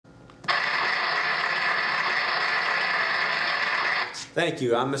Thank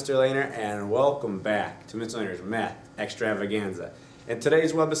you. I'm Mr. Lehner, and welcome back to Mr. Lehner's Math Extravaganza. In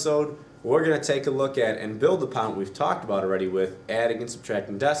today's webisode, we're going to take a look at and build upon what we've talked about already with adding and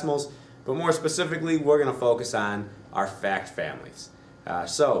subtracting decimals, but more specifically, we're going to focus on our fact families.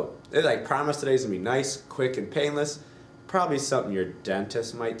 So, as I promised, today's going to be nice, quick, and painless. Probably something your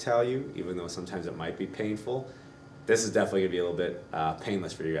dentist might tell you, even though sometimes it might be painful. This is definitely going to be a little bit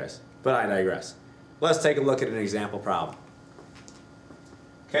painless for you guys, but I digress. Let's take a look at an example problem.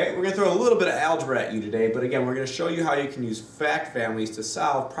 Okay, we're going to throw a little bit of algebra at you today, but again, we're going to show you how you can use fact families to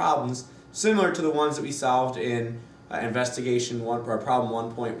solve problems similar to the ones that we solved in Investigation 1, or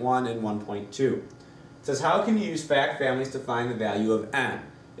Problem 1.1 and 1.2. It says, how can you use fact families to find the value of n?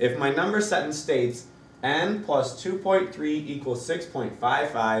 If my number sentence states n plus 2.3 equals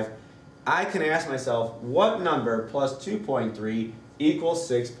 6.55, I can ask myself, what number plus 2.3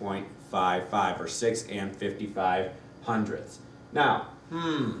 equals 6.55, or 6 and 55 hundredths? Now,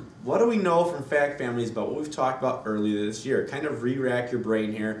 what do we know from fact families about what we've talked about earlier this year? Kind of re-rack your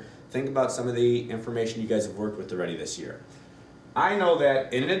brain here. Think about some of the information you guys have worked with already this year. I know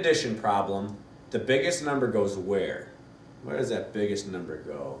that in an addition problem, the biggest number goes where? Where does that biggest number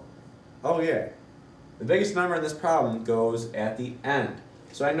go? Oh yeah, the biggest number in this problem goes at the end.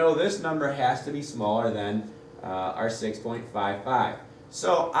 So I know this number has to be smaller than our 6.55.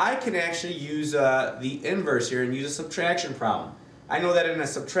 So I can actually use the inverse here and use a subtraction problem. I know that in a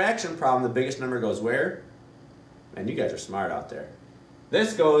subtraction problem, the biggest number goes where? Man, you guys are smart out there.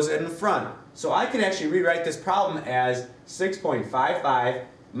 This goes in the front. So I can actually rewrite this problem as 6.55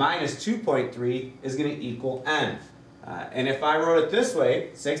 minus 2.3 is going to equal n. And if I wrote it this way,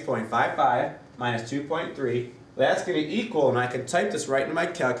 6.55 minus 2.3, that's going to equal, and I can type this right into my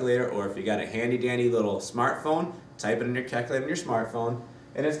calculator, or if you got a handy dandy little smartphone, type it in your calculator on your smartphone,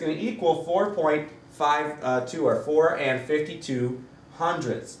 and it's going to equal 4.52, or 4 and 52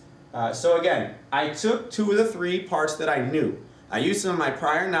 hundredths. So again, I took two of the three parts that I knew. I used some of my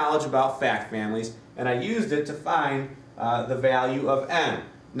prior knowledge about fact families, and I used it to find the value of n.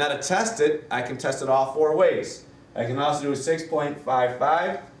 Now to test it, I can test it all four ways. I can also do a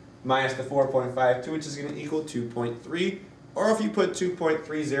 6.55 minus the 4.52, which is going to equal 2.3. Or if you put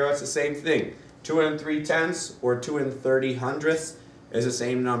 2.30, it's the same thing. 2 and 3/10 or 2 and 30 hundredths is the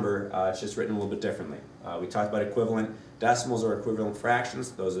same number. It's just written a little bit differently. We talked about equivalent decimals or equivalent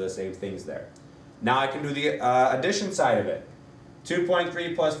fractions. Those are the same things there. Now I can do the addition side of it.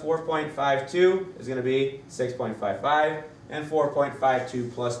 2.3 plus 4.52 is going to be 6.55, and 4.52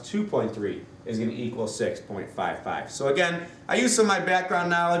 plus 2.3 is going to equal 6.55. So again, I used some of my background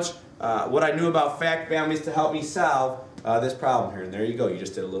knowledge, what I knew about fact families to help me solve this problem here. And there you go. You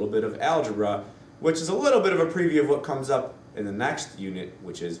just did a little bit of algebra, which is a little bit of a preview of what comes up in the next unit,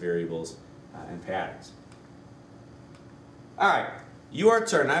 which is variables and patterns. Alright, your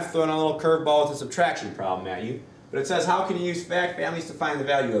turn. I've thrown a little curveball with a subtraction problem at you. But it says, how can you use fact families to find the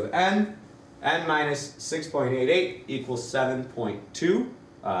value of n? n minus 6.88 equals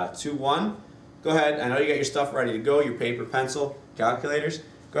 7.221. Go ahead, I know you got your stuff ready to go, your paper, pencil, calculators.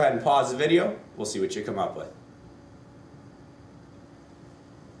 Go ahead and pause the video. We'll see what you come up with.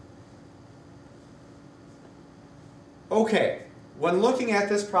 Okay, when looking at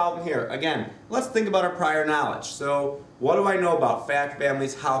this problem here, again, let's think about our prior knowledge. So, what do I know about fact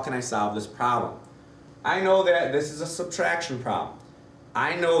families? How can I solve this problem? I know that this is a subtraction problem.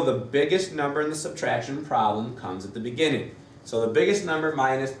 I know the biggest number in the subtraction problem comes at the beginning. So the biggest number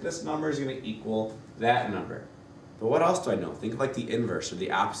minus this number is going to equal that number. But what else do I know? Think of like the inverse or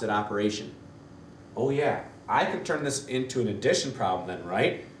the opposite operation. Oh yeah, I can turn this into an addition problem then,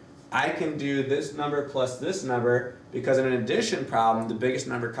 right? I can do this number plus this number because in an addition problem, the biggest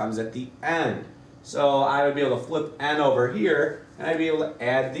number comes at the end. So I would be able to flip n over here, and I'd be able to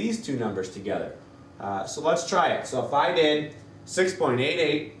add these two numbers together. So let's try it. So if I did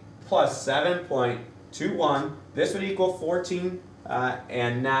 6.88 plus 7.21, this would equal 14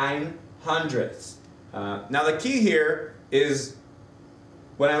 and 9 hundredths. Now the key here is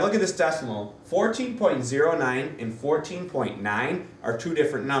when I look at this decimal, 14.09 and 14.9 are two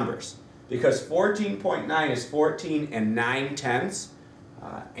different numbers. Because 14.9 is 14 and 9/10,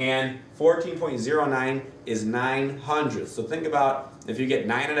 and 14.09 is 9 hundredths. So think about if you get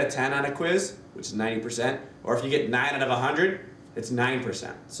 9 out of 10 on a quiz, which is 90%, or if you get 9 out of 100, it's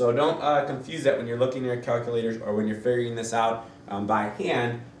 9%. So don't confuse that when you're looking at your calculators or when you're figuring this out by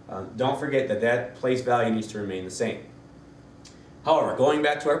hand. Don't forget that that place value needs to remain the same. However, going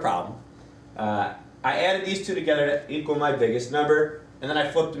back to our problem, I added these two together to equal my biggest number, and then I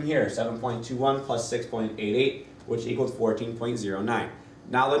flipped them here, 7.21 plus 6.88, which equals 14.09.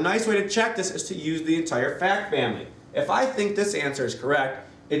 Now the nice way to check this is to use the entire fact family. if I think this answer is correct,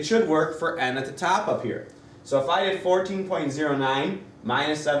 it should work for n at the top up here. So if I did 14.09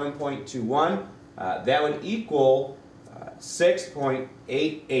 minus 7.21, that would equal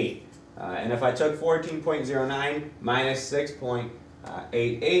 6.88. And if I took 14.09 minus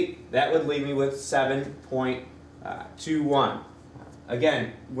 6.88, that would leave me with 7.21.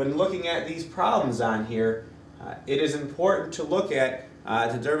 Again, when looking at these problems on here, it is important to look at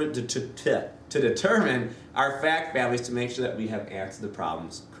to determine our fact families to make sure that we have answered the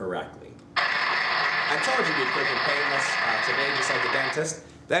problems correctly. I told you to be quick and painless today, just like the dentist.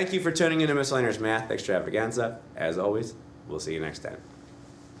 Thank you for tuning in to Miscellaneous Math Extravaganza. As always, we'll see you next time.